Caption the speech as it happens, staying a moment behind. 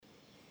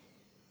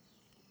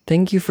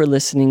Thank you for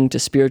listening to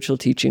Spiritual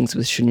Teachings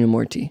with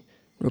Shunyamurti,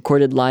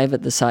 recorded live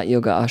at the Sat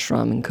Yoga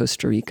Ashram in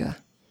Costa Rica.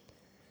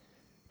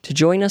 To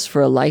join us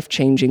for a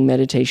life-changing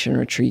meditation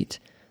retreat,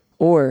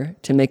 or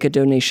to make a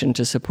donation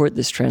to support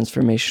this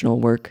transformational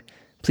work,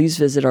 please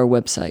visit our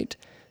website,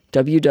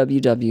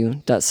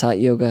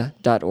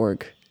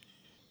 www.satyoga.org.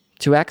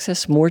 To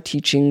access more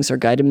teachings or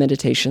guided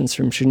meditations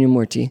from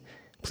Shunyamurti,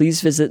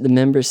 please visit the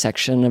members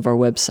section of our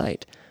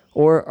website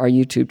or our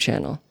YouTube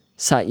channel,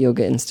 Sat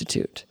Yoga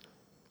Institute.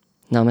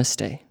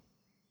 Namaste.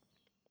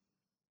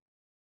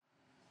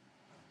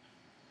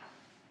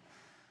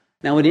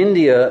 Now in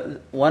India,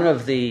 one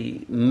of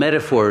the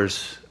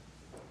metaphors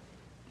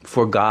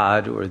for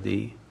God or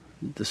the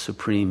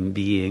supreme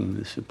being,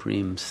 the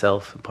supreme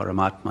self,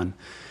 Paramatman,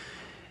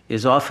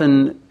 is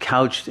often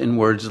couched in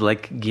words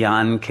like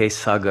Gyan ke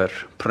Sagar,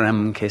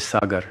 Prem ke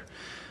Sagar.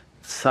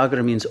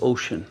 Sagar means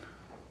ocean.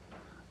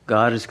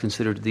 God is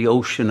considered the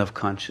ocean of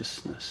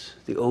consciousness,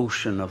 the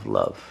ocean of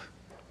love.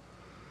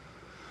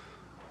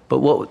 But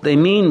what they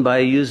mean by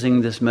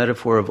using this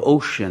metaphor of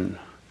ocean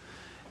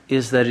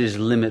is that it is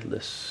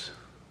limitless,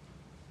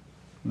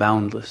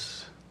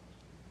 boundless,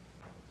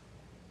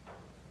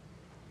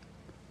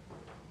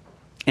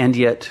 and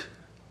yet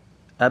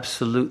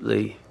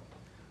absolutely,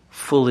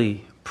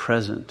 fully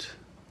present.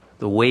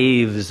 The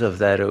waves of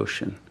that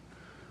ocean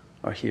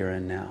are here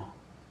and now.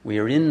 We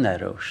are in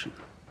that ocean.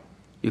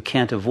 You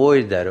can't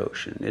avoid that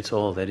ocean. It's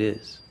all that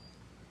is.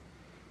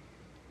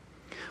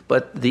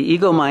 But the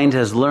ego mind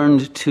has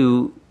learned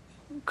to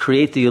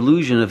create the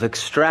illusion of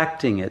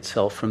extracting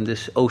itself from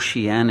this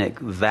oceanic,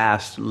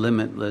 vast,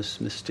 limitless,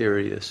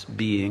 mysterious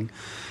being,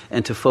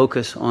 and to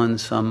focus on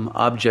some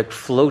object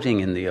floating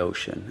in the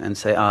ocean and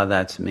say,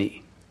 that's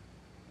me.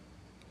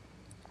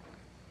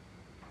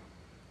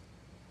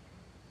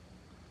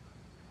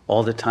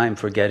 All the time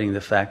forgetting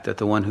the fact that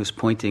the one who's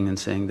pointing and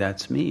saying,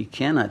 that's me,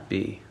 cannot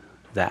be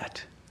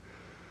that.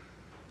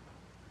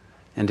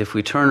 And if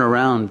we turn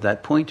around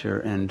that pointer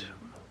and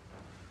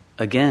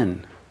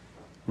again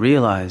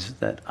realize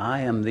that I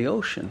am the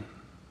ocean.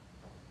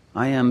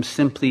 I am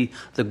simply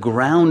the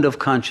ground of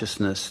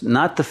consciousness,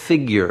 not the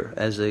figure,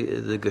 as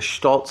the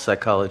Gestalt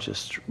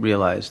psychologists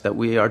realize, that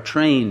we are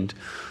trained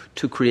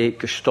to create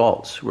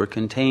gestalts. We're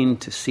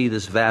contained to see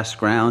this vast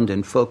ground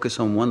and focus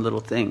on one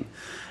little thing.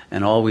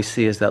 And all we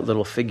see is that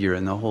little figure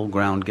and the whole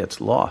ground gets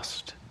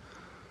lost.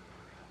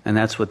 And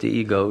that's what the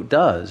ego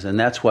does. And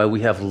that's why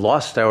we have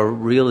lost our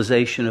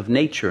realization of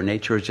nature.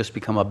 Nature has just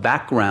become a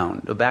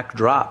background, a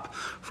backdrop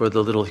for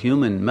the little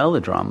human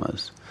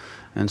melodramas.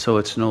 And so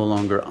it's no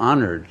longer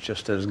honored,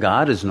 just as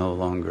God is no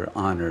longer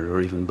honored or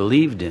even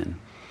believed in.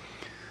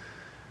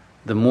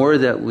 The more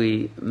that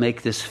we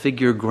make this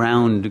figure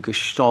ground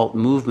gestalt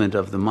movement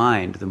of the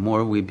mind, the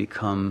more we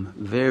become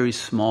very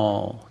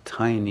small,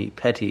 tiny,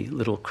 petty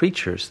little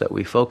creatures that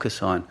we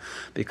focus on,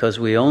 because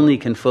we only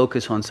can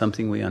focus on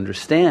something we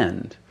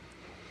understand.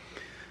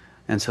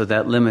 And so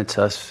that limits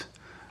us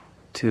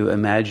to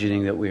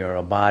imagining that we are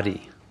a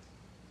body,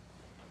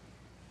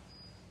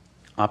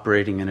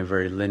 operating in a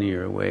very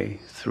linear way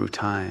through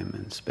time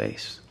and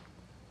space.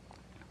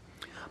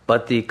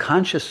 But the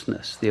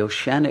consciousness, the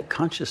oceanic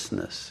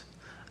consciousness,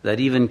 that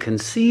even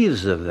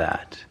conceives of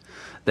that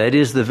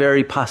is the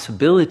very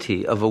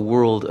possibility of a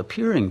world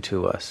appearing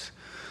to us,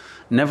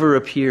 never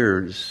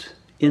appears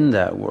in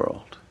that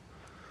world.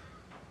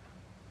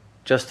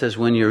 Just as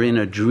when you're in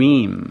a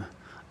dream,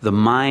 the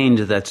mind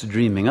that's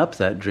dreaming up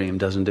that dream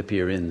doesn't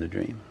appear in the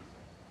dream.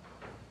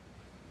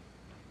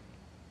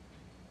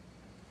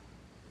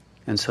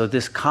 And so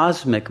this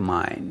cosmic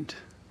mind,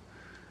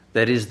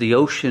 that is the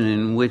ocean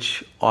in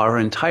which our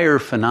entire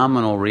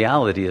phenomenal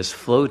reality is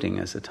floating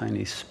as a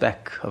tiny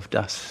speck of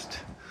dust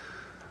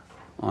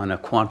on a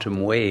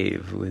quantum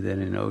wave within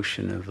an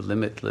ocean of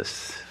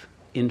limitless,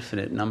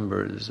 infinite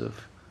numbers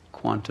of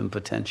quantum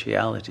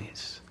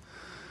potentialities,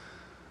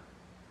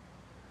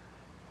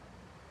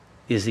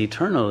 is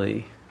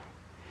eternally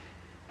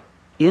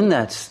in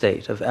that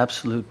state of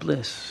absolute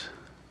bliss.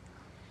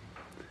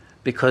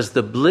 Because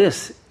the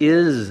bliss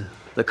is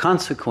the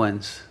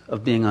consequence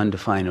of being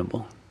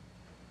undefinable,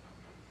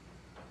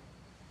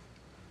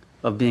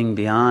 of being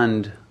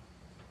beyond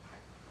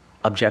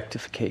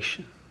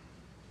objectification.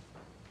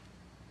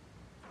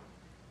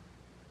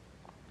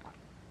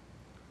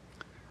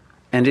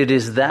 And it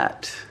is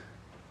that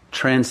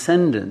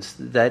transcendence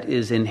that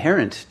is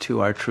inherent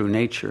to our true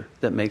nature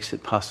that makes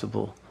it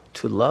possible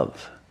to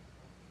love.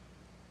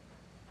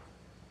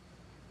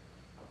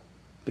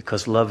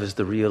 Because love is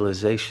the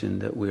realization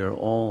that we are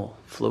all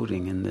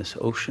floating in this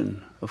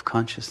ocean of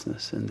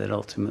consciousness, and that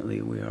ultimately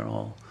we are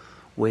all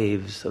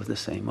waves of the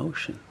same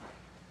ocean.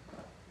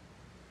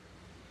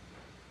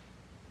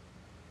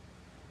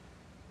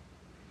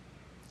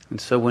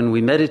 And so when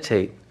we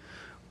meditate,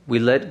 we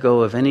let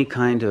go of any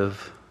kind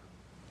of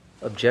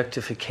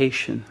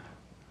objectification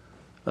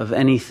of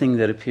anything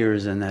that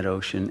appears in that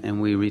ocean,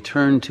 and we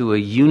return to a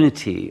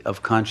unity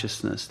of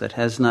consciousness that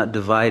has not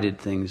divided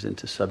things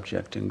into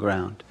subject and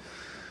ground,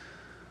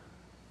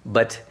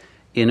 but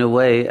in a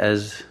way,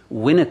 as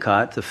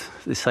Winnicott,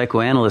 the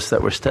psychoanalyst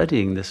that we're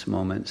studying this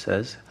moment,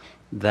 says,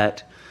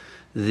 that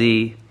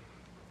the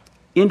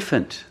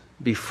infant,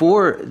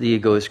 before the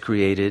ego is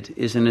created,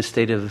 is in a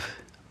state of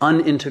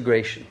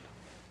unintegration.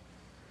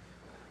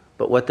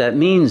 But what that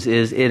means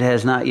is it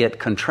has not yet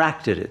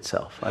contracted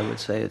itself. I would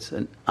say it's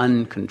an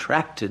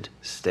uncontracted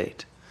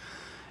state.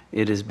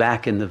 It is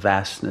back in the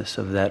vastness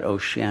of that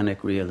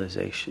oceanic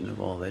realization of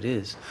all that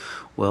is.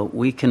 Well,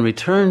 we can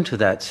return to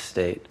that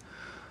state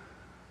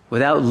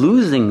without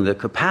losing the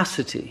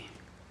capacity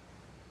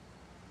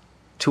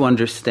to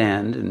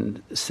understand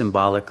and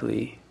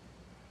symbolically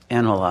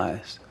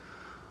analyze.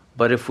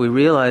 But if we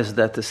realize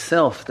that the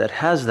self that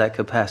has that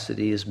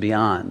capacity is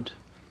beyond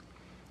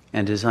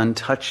and is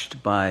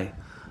untouched by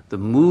the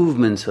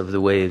movements of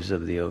the waves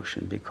of the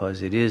ocean,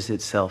 because it is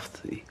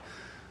itself the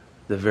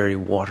very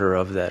water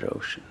of that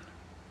ocean,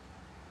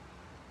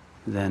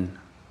 then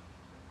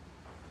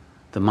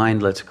the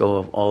mind lets go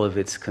of all of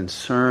its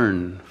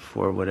concern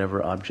for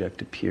whatever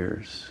object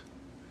appears.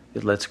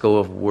 It lets go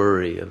of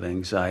worry, of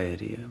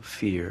anxiety, of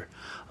fear,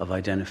 of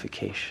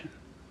identification.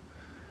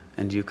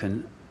 And you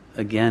can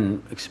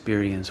again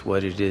experience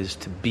what it is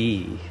to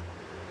be,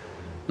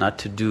 not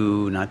to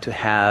do, not to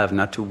have,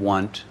 not to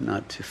want,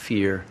 not to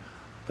fear,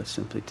 but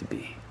simply to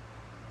be.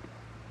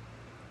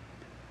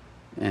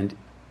 And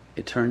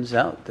it turns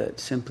out that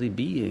simply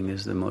being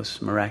is the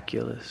most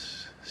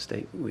miraculous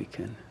state we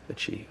can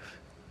achieve.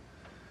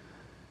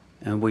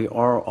 And we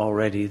are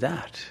already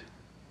that.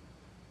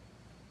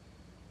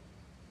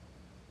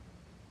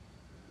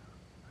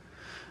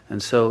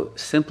 And so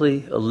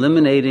simply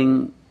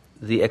eliminating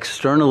the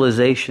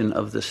externalization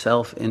of the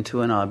self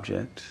into an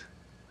object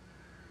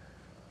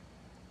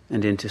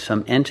and into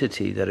some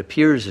entity that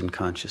appears in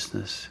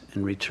consciousness,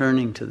 and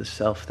returning to the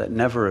self that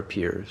never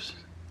appears,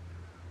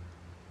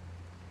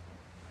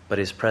 but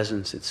is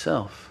presence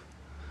itself,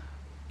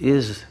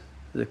 is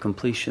the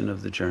completion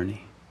of the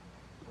journey.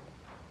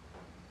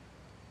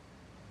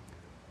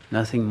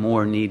 Nothing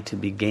more need to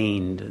be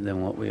gained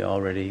than what we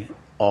already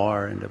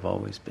are and have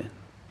always been.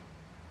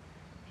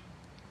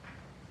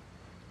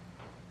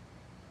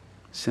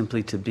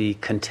 Simply to be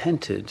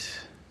contented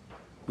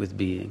with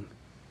being,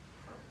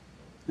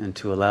 and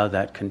to allow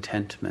that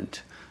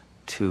contentment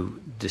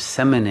to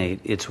disseminate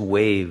its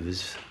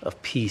waves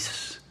of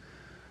peace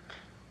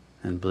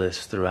and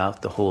bliss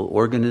throughout the whole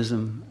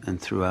organism and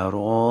throughout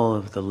all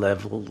of the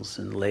levels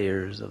and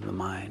layers of the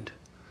mind,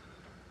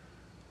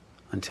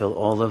 until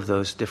all of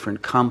those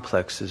different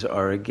complexes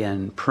are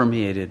again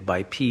permeated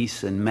by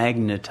peace and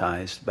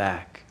magnetized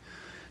back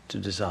to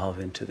dissolve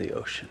into the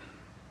ocean.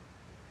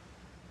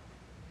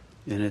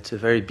 And it's a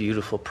very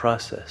beautiful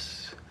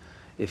process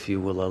if you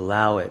will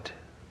allow it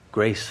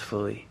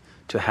gracefully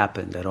to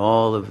happen, that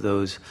all of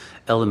those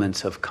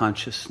elements of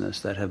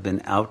consciousness that have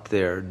been out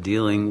there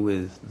dealing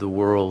with the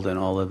world and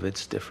all of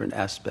its different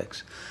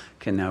aspects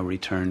can now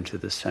return to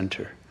the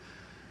center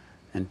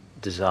and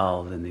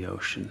dissolve in the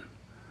ocean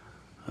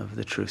of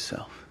the true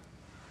self.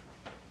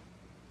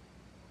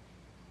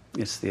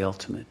 It's the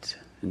ultimate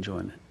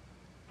enjoyment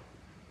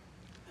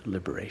and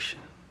liberation.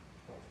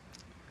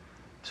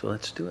 So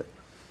let's do it.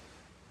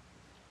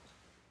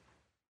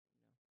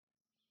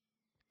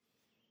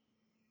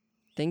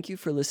 Thank you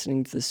for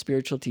listening to the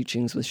Spiritual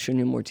Teachings with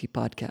Shunyamurti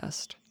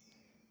podcast.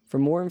 For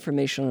more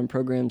information on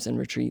programs and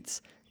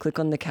retreats, click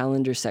on the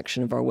calendar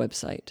section of our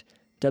website,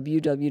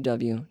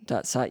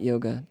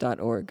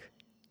 www.satyoga.org.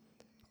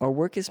 Our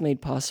work is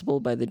made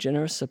possible by the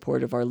generous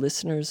support of our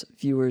listeners,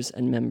 viewers,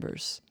 and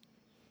members.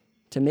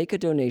 To make a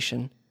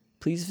donation,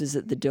 please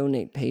visit the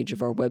donate page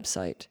of our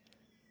website.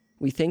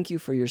 We thank you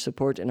for your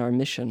support in our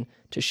mission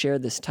to share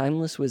this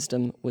timeless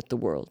wisdom with the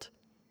world.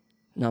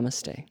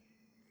 Namaste.